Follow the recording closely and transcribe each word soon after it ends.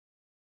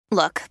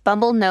Look,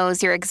 Bumble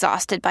knows you're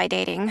exhausted by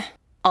dating.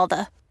 All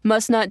the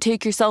must not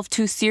take yourself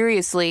too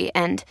seriously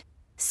and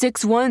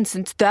 6'1"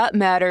 since that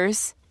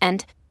matters.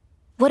 And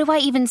what do I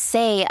even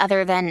say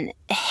other than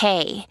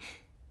hey?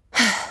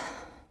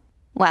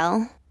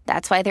 Well,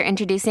 that's why they're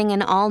introducing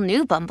an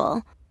all-new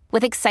Bumble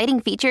with exciting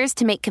features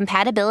to make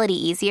compatibility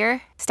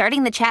easier,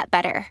 starting the chat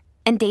better,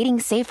 and dating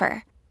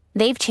safer.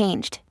 They've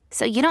changed,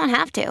 so you don't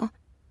have to.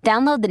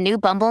 Download the new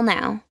Bumble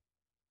now.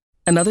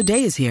 Another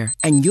day is here,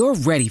 and you're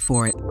ready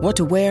for it. What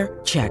to wear?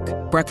 Check.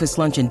 Breakfast,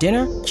 lunch, and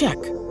dinner?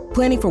 Check.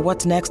 Planning for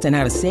what's next and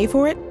how to save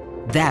for it?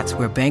 That's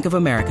where Bank of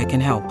America can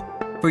help.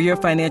 For your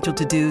financial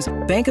to-dos,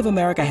 Bank of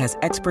America has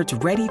experts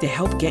ready to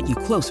help get you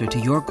closer to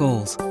your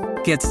goals.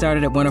 Get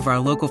started at one of our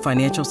local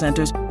financial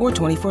centers or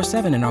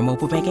 24/7 in our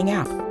mobile banking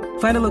app.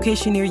 Find a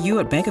location near you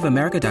at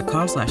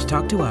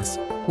bankofamerica.com/talktous.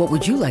 What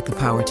would you like the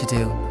power to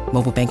do?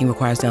 Mobile banking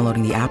requires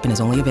downloading the app and is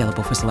only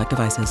available for select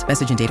devices.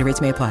 Message and data rates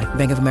may apply.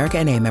 Bank of America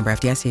N.A., member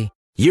FDIC.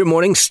 Your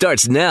morning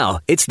starts now.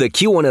 It's the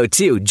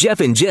Q102 Jeff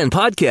and Jen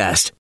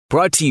podcast.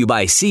 Brought to you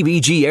by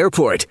CBG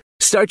Airport.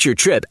 Start your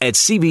trip at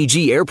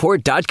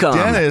CBGAirport.com.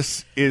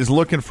 Dennis is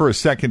looking for a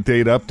second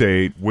date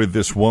update with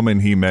this woman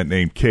he met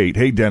named Kate.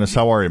 Hey, Dennis,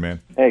 how are you, man?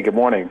 Hey, good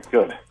morning.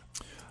 Good.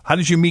 How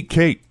did you meet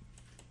Kate?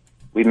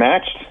 We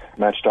matched,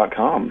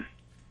 Match.com.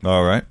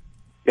 All right.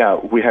 Yeah,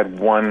 we had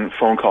one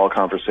phone call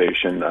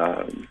conversation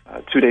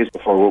 2 days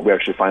before we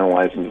actually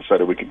finalized and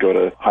decided we could go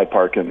to Hyde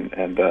Park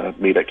and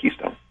meet at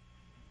Keystone.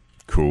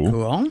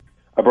 Cool.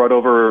 I brought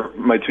over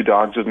my two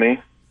dogs with me,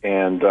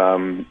 and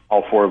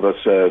all four of us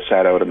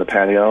sat out in the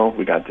patio.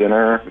 We got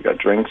dinner, we got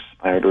drinks.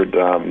 I ordered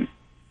some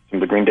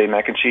of the Green Day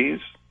mac and cheese,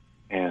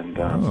 and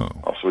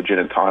also a gin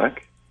and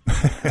tonic.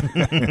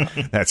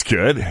 That's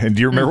good. And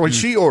do you remember what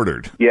she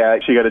ordered? Yeah,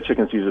 she got a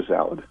chicken Caesar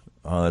salad.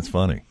 Oh, that's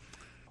funny.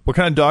 What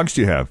kind of dogs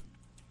do you have?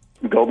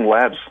 Golden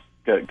Labs.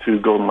 Got two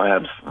Golden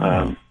Labs.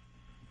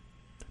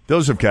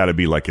 Those have got to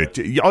be like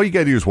all you got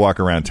to do is walk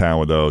around town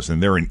with those,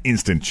 and they're an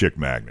instant chick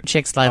magnet.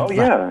 Chicks love. Oh,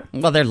 yeah.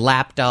 Well, they're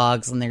lap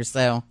dogs, and they're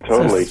so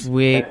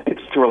sweet.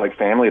 It's two are like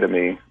family to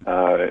me.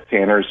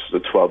 Tanner's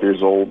 12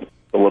 years old.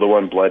 The little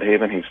one,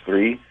 Bloodhaven, he's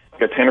 3. I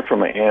got Tanner from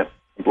my aunt.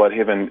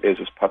 Bloodhaven is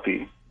his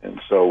puppy, and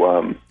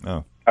so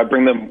I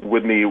bring them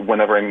with me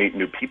whenever I meet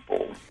new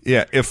people.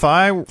 Yeah, if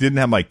I didn't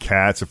have my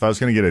cats, if I was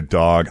going to get a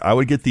dog, I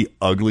would get the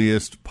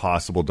ugliest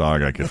possible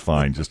dog I could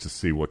find just to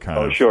see what kind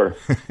of... Oh, sure.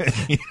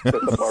 Set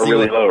the bar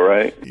really low,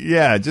 right?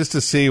 Yeah, just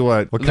to see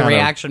what kind of...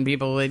 reaction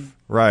people would...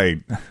 Right.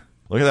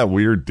 Look at that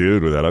weird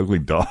dude with that ugly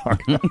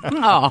dog.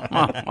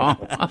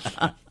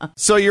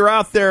 So you're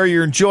out there,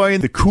 you're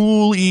enjoying the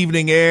cool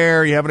evening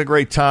air, you're having a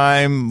great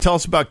time. Tell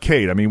us about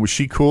Kate. I mean, was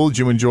she cool? Did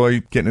you enjoy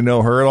getting to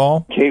know her at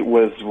all? Kate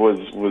was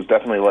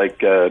definitely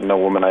like no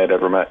woman I had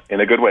ever met, in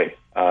a good way.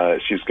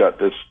 She's got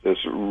this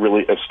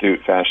really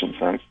astute fashion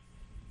sense.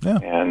 Yeah.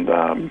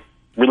 And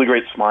really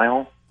great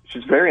smile.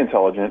 She's very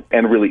intelligent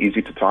and really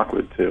easy to talk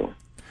with, too.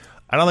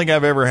 I don't think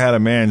I've ever had a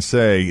man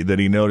say that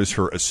he noticed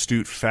her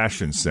astute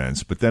fashion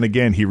sense, but then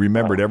again, he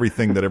remembered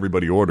everything that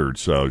everybody ordered.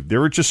 So there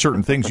were just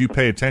certain things you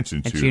pay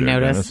attention to. Did you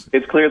notice? Dennis.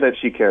 It's clear that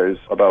she cares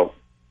about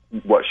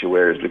what she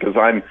wears, because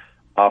I'm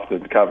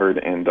often covered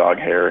in dog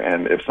hair,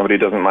 and if somebody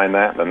doesn't mind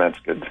that, then that's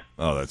good.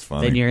 Oh, that's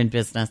funny. Then you're in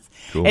business.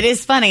 Cool. It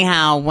is funny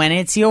how when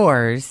it's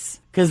yours,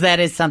 because that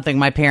is something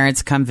my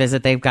parents come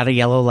visit. They've got a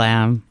yellow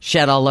lab,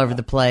 shed all over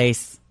the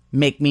place,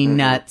 make me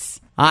nuts.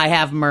 I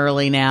have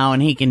Merle now,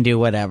 and he can do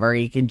whatever.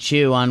 He can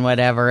chew on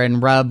whatever and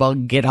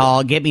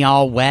get me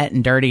all wet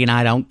and dirty, and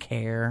I don't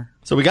care.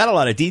 So we got a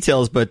lot of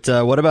details, but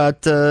what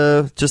about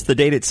just the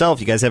date itself?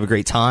 You guys have a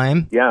great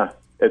time? Yeah,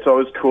 it's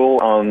always cool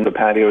on the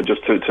patio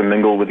just to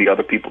mingle with the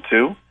other people,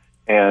 too.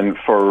 And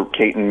for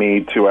Kate and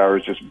me, 2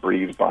 hours just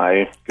breeze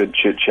by, good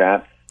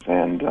chit-chat,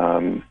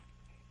 and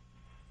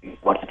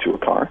walked to a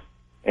car.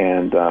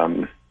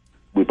 And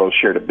we both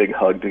shared a big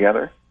hug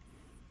together,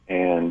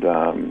 and...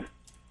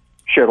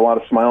 shared a lot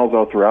of smiles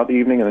all throughout the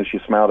evening, and then she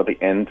smiled at the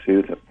end,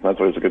 too. That's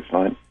always a good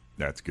sign.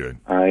 That's good.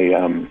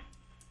 I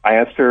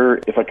asked her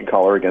if I could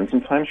call her again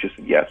sometime. She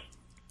said yes.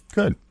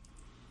 Good.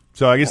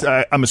 So I guess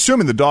I'm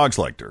assuming the dogs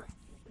liked her.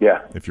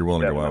 Yeah. If you're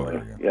willing to go out with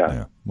her again.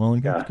 Yeah. Well,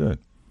 that's good.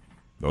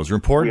 Those are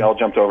important. We all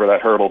jumped over that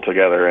hurdle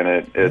together,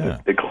 and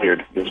it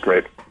cleared. It was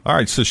great. All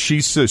right, so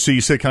so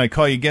you said, can I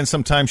call you again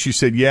sometime? She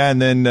said, yeah,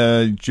 and then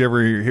did you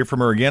ever hear from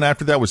her again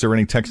after that? Was there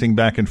any texting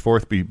back and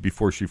forth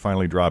before she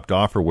finally dropped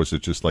off, or was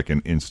it just like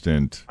an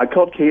instant? I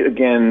called Kate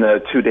again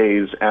 2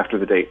 days after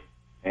the date,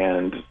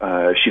 and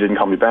she didn't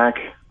call me back.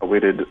 I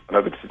waited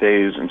another 2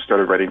 days and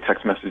started writing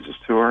text messages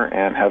to her,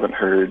 and haven't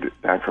heard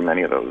back from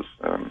any of those.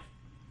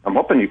 I'm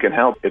hoping you can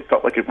help. It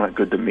felt like it went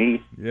good to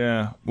me.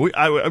 Yeah.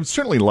 I would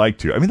certainly like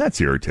to. I mean, that's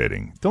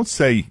irritating. Don't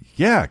say,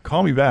 yeah,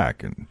 call me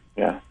back.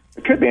 Yeah.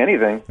 It could be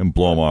anything. And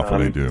blow them off when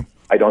they do.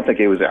 I don't think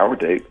it was our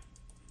date.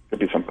 Could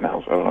be something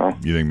else. I don't know.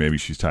 You think maybe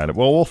she's tied up?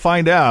 Well, we'll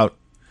find out.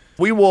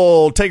 We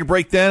will take a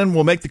break then.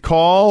 We'll make the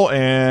call,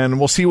 and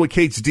we'll see what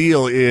Kate's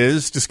deal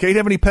is. Does Kate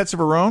have any pets of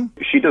her own?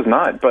 She does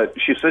not, but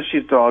she says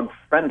she's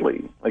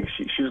dog-friendly. Like,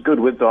 she's good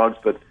with dogs,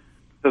 but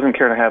doesn't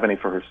care to have any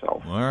for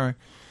herself. All right.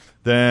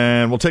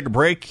 Then we'll take a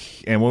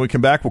break, and when we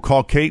come back, we'll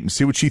call Kate and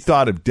see what she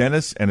thought of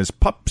Dennis and his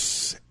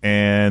pups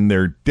and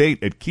their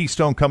date at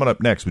Keystone. Coming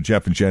up next with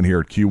Jeff and Jen here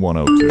at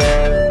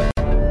Q102.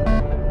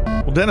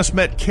 Well, Dennis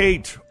met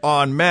Kate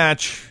on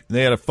Match.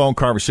 They had a phone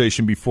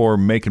conversation before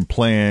making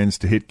plans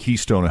to hit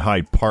Keystone at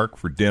Hyde Park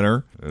for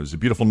dinner. It was a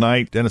beautiful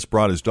night. Dennis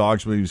brought his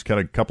dogs with him. He's got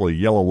a couple of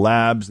yellow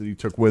labs that he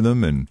took with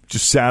him and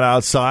just sat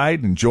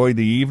outside, enjoyed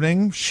the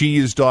evening.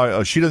 She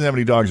doesn't have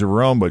any dogs of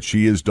her own, but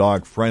she is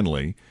dog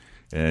friendly.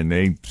 And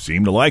they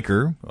seem to like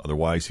her.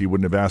 Otherwise, he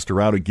wouldn't have asked her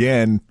out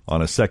again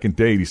on a second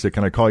date. He said,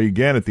 "Can I call you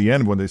again?" At the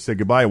end, when they said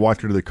goodbye, I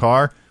walked her to the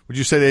car. Would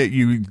you say that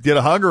you did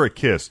a hug or a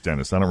kiss,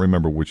 Dennis? I don't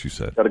remember what you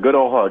said. Got a good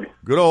old hug.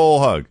 Good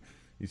old hug.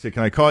 He said,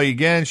 "Can I call you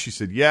again?" She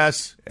said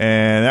yes.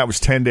 And that was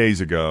 10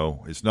 days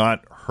ago. It's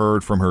not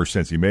heard from her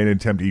since. He made an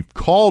attempt. He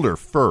called her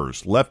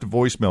first, left a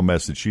voicemail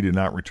message. She did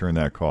not return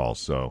that call.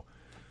 So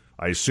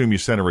I assume you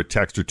sent her a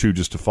text or two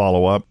just to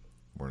follow up?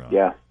 Or not?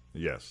 Yeah.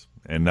 Yes.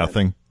 And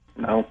nothing?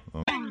 No.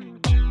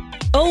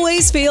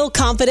 Always feel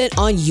confident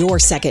on your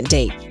second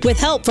date. With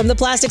help from the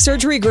Plastic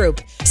Surgery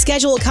Group.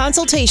 Schedule a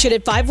consultation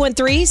at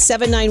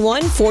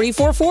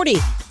 513-791-4440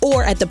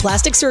 or at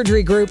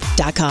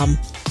theplasticsurgerygroup.com.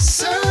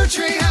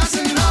 Surgery has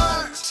an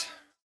art.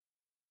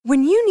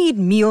 When you need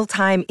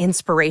mealtime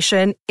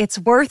inspiration, it's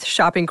worth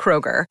shopping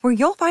Kroger, where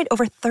you'll find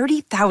over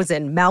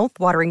 30,000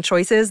 mouth-watering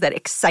choices that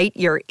excite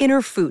your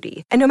inner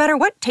foodie. And no matter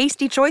what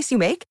tasty choice you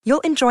make,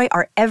 you'll enjoy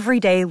our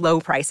everyday low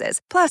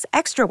prices, plus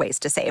extra ways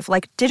to save,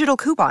 like digital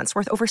coupons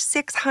worth over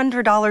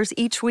 $600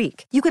 each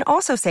week. You can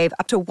also save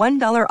up to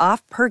 $1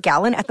 off per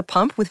gallon at the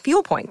pump with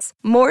fuel points.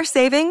 More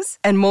savings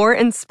and more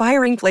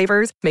inspiring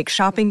flavors make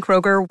shopping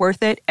Kroger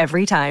worth it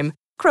every time.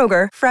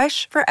 Kroger,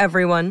 fresh for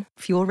everyone.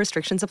 Fuel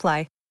restrictions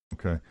apply.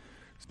 Okay.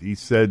 He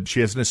said she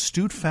has an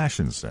astute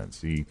fashion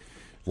sense. He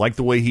liked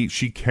the way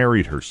she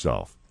carried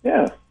herself.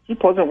 Yeah, she's a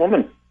pleasant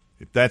woman.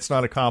 If that's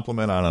not a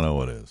compliment, I don't know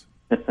what is.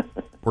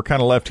 We're kind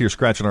of left here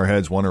scratching our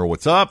heads, wondering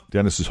what's up.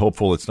 Dennis is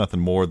hopeful it's nothing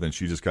more than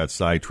she just got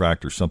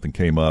sidetracked or something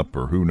came up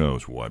or who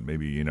knows what.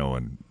 Maybe,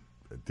 a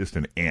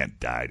distant aunt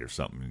died or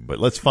something. But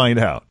let's find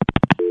out.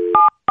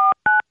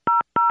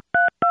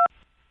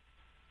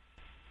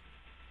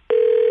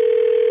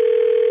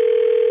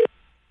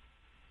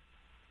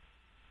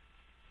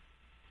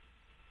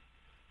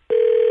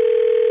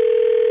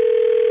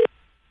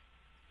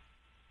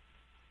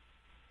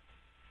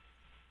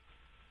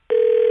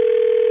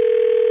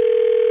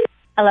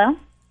 Hello?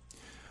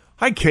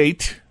 Hi,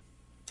 Kate.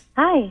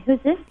 Hi, who's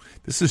this?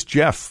 This is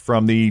Jeff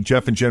from the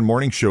Jeff and Jen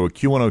Morning Show at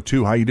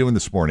Q102. How you doing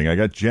this morning? I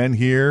got Jen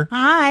here.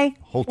 Hi.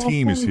 Whole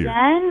team is here.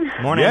 Jen?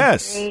 Morning.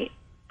 Yes. Great.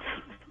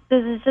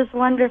 This is just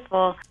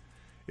wonderful.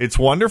 It's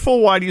wonderful?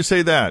 Why do you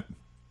say that?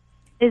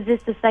 Is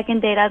this the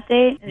second date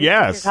update? Is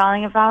Yes. What you're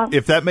calling about?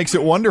 If that makes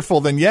it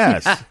wonderful, then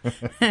yes.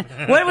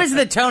 What was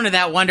the tone of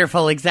that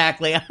wonderful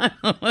exactly? I'm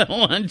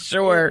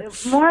unsure.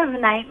 More of a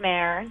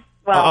nightmare.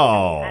 Well,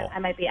 Oh. I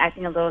might be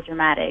acting a little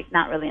dramatic.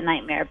 Not really a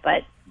nightmare,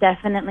 but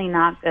definitely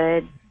not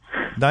good.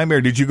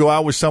 Nightmare, did you go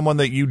out with someone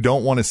that you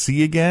don't want to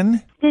see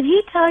again? Did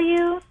he tell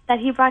you that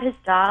he brought his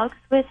dogs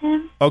with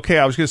him? Okay,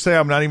 I was going to say,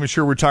 I'm not even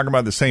sure we're talking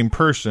about the same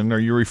person. Are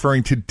you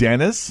referring to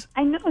Dennis?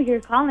 I know you're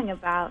calling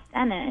about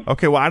Dennis.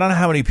 Okay, well, I don't know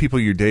how many people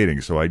you're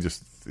dating, so I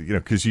just,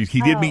 because he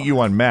did meet you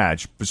on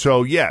Match.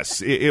 So,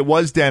 yes, it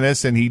was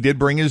Dennis, and he did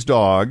bring his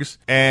dogs.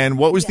 And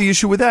what was the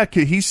issue with that?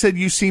 He said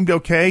you seemed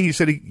okay. He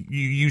said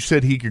you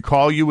said he could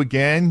call you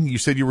again. You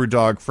said you were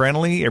dog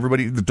friendly.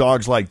 The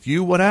dogs liked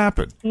you. What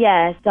happened?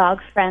 Yes,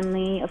 dog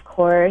friendly, of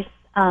course.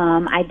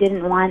 I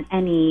didn't want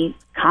any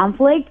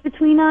conflict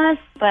between us,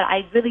 but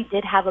I really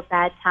did have a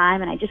bad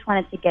time, and I just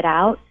wanted to get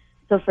out.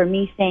 So for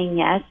me, saying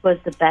yes was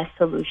the best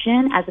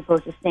solution, as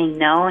opposed to saying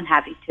no and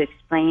having to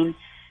explain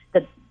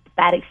the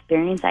bad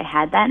experience I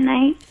had that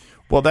night.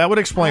 Well, that would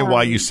explain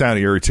why you sound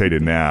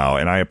irritated now,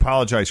 and I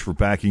apologize for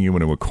backing you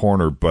into a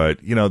corner, but,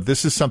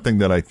 this is something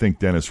that I think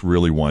Dennis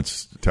really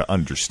wants to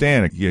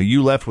understand.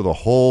 You left with a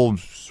whole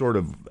sort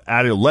of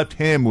left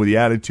him with the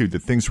attitude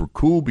that things were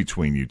cool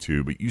between you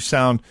two, but you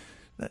sound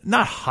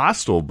not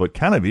hostile, but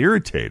kind of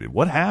irritated.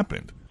 What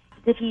happened?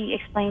 Did he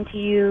explain to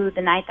you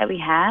the night that we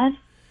had?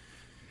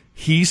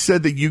 He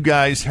said that you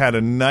guys had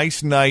a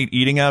nice night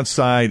eating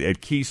outside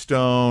at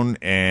Keystone,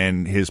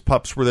 and his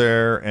pups were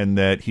there, and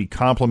that he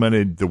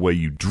complimented the way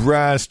you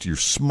dressed, your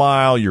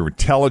smile, your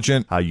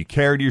intelligent, how you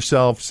carried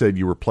yourself, said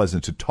you were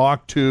pleasant to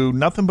talk to,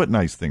 nothing but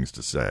nice things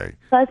to say.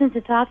 Pleasant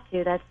to talk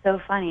to. That's so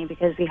funny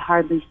because we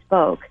hardly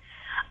spoke.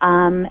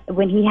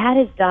 When he had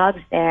his dogs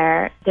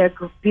there, they're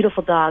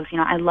beautiful dogs.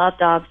 I love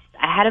dogs.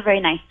 I had a very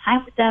nice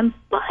time with them,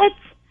 but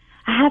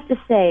I have to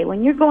say,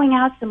 when you're going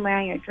out somewhere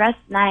and you're dressed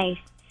nice,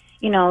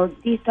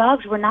 these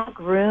dogs were not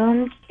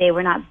groomed. They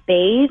were not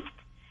bathed.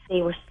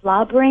 They were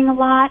slobbering a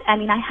lot. I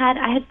mean, I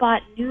had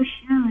bought new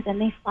shoes,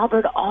 and they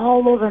slobbered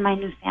all over my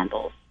new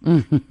sandals.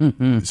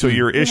 So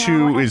your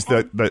issue is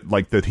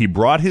that he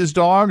brought his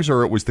dogs,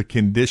 or it was the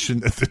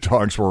condition that the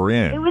dogs were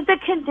in? It was the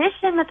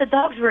condition that the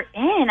dogs were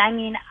in. I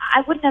mean,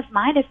 I wouldn't have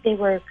minded if they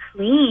were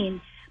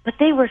clean, but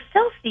they were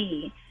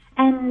filthy.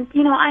 And,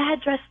 you know, I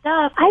had dressed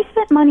up. I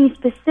spent money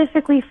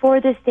specifically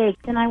for this date,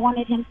 and I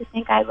wanted him to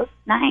think I looked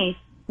nice.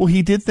 Well,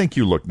 he did think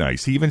you looked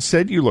nice. He even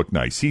said you look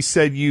nice. He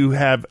said you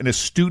have an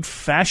astute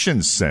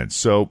fashion sense.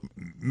 So,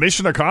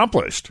 mission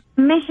accomplished.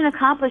 Mission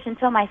accomplished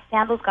until my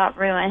sandals got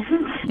ruined.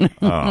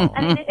 Oh.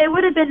 I mean, it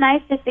would have been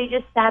nice if they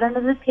just sat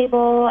under the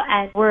table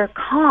and were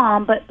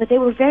calm, but they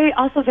were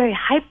also very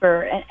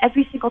hyper. And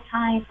every single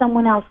time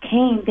someone else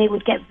came, they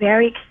would get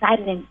very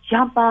excited and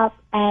jump up.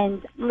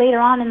 And later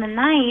on in the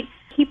night,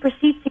 he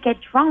proceeds to get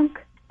drunk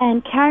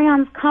and carry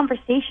on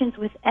conversations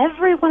with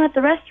everyone at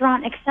the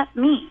restaurant except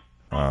me.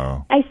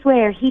 Wow. I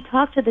swear, he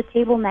talked to the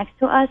table next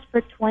to us for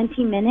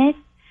 20 minutes,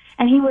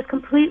 and he was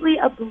completely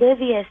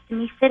oblivious to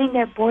me sitting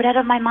there bored out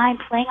of my mind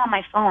playing on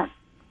my phone.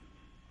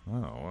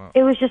 Oh, wow.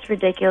 It was just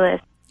ridiculous.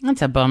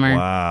 That's a bummer.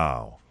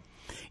 Wow.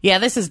 Yeah,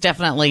 this is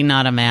definitely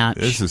not a match.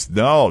 This is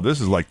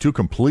like two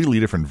completely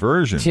different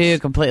versions. Two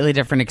completely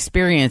different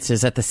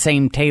experiences at the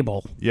same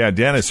table. Yeah,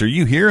 Dennis, are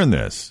you hearing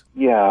this?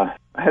 Yeah,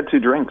 I had 2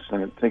 drinks,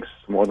 and it takes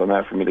more than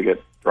that for me to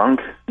get drunk.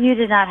 You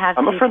did not have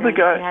I'm two a friendly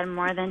drinks. guy. You had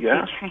more than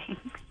 2 drinks.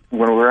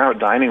 When we're out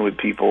dining with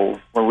people,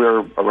 when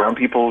we're around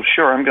people,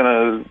 sure, I'm going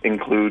to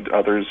include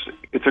others.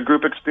 It's a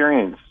group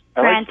experience.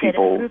 I like Granted,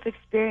 people. a group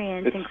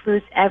experience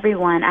includes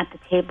everyone at the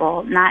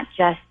table, not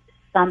just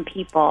some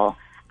people.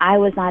 I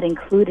was not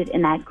included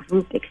in that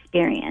group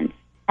experience,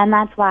 and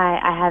that's why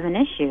I have an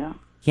issue.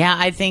 Yeah,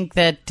 I think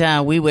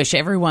that we wish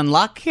everyone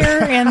luck here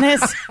in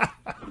this.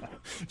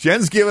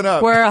 Jen's giving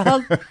up.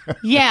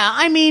 Yeah,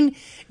 I mean,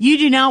 you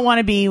do not want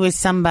to be with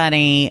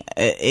somebody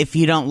if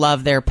you don't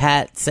love their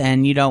pets,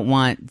 and you don't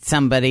want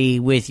somebody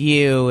with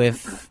you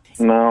if...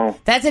 No.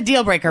 That's a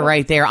deal breaker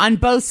right there on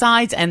both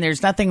sides, and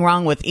there's nothing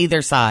wrong with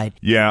either side.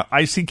 Yeah,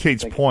 I see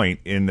Kate's point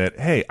in that,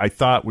 hey, I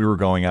thought we were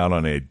going out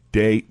on a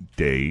date,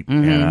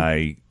 and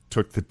I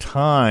took the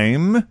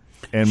time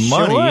and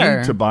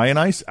money to buy a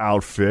nice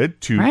outfit,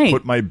 to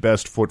put my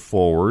best foot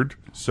forward.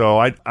 So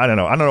I don't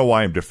know. I don't know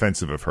why I'm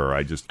defensive of her.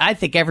 I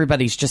think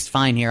everybody's just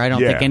fine here. I don't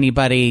think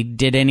anybody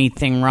did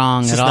anything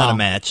wrong at all. It's just not a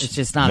match. It's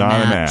just not a match.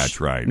 Not a match,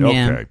 right.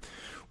 Yeah. Okay.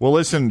 Well,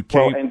 listen,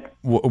 Kate.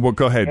 Well,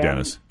 go ahead,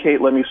 Dennis.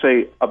 Kate, let me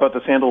say about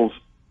the sandals,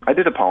 I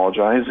did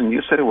apologize, and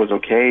you said it was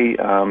okay.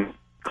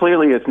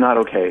 Clearly, it's not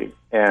okay.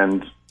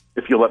 And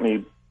if you let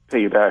me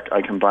pay you back,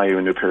 I can buy you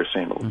a new pair of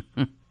sandals.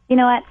 You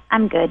know what?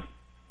 I'm good.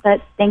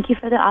 But thank you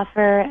for the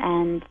offer,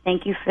 and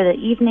thank you for the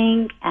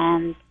evening,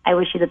 and I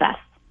wish you the best.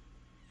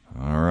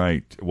 All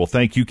right. Well,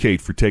 thank you,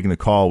 Kate, for taking the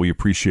call. We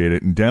appreciate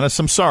it. And Dennis,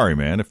 I'm sorry,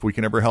 man. If we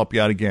can ever help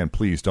you out again,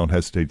 please don't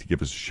hesitate to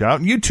give us a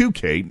shout. And you too,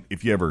 Kate,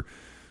 if you ever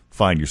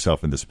find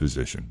yourself in this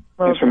position.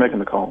 Thanks for making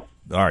the call.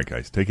 All right,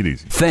 guys, take it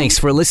easy. Thanks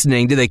for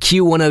listening to the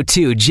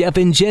Q102 Jeff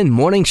and Jen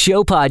Morning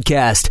Show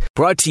podcast,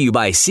 brought to you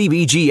by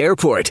CBG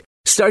Airport.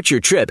 Start your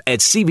trip at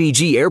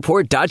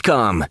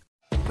CBGAirport.com.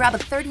 Grab a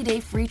 30-day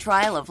free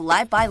trial of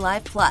Live by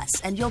Live Plus,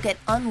 and you'll get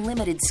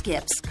unlimited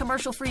skips,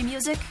 commercial-free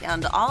music,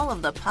 and all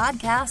of the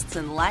podcasts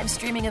and live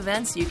streaming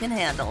events you can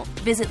handle.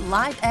 Visit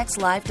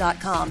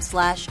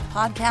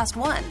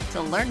livexlive.com/podcast1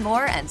 to learn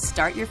more and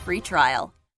start your free trial.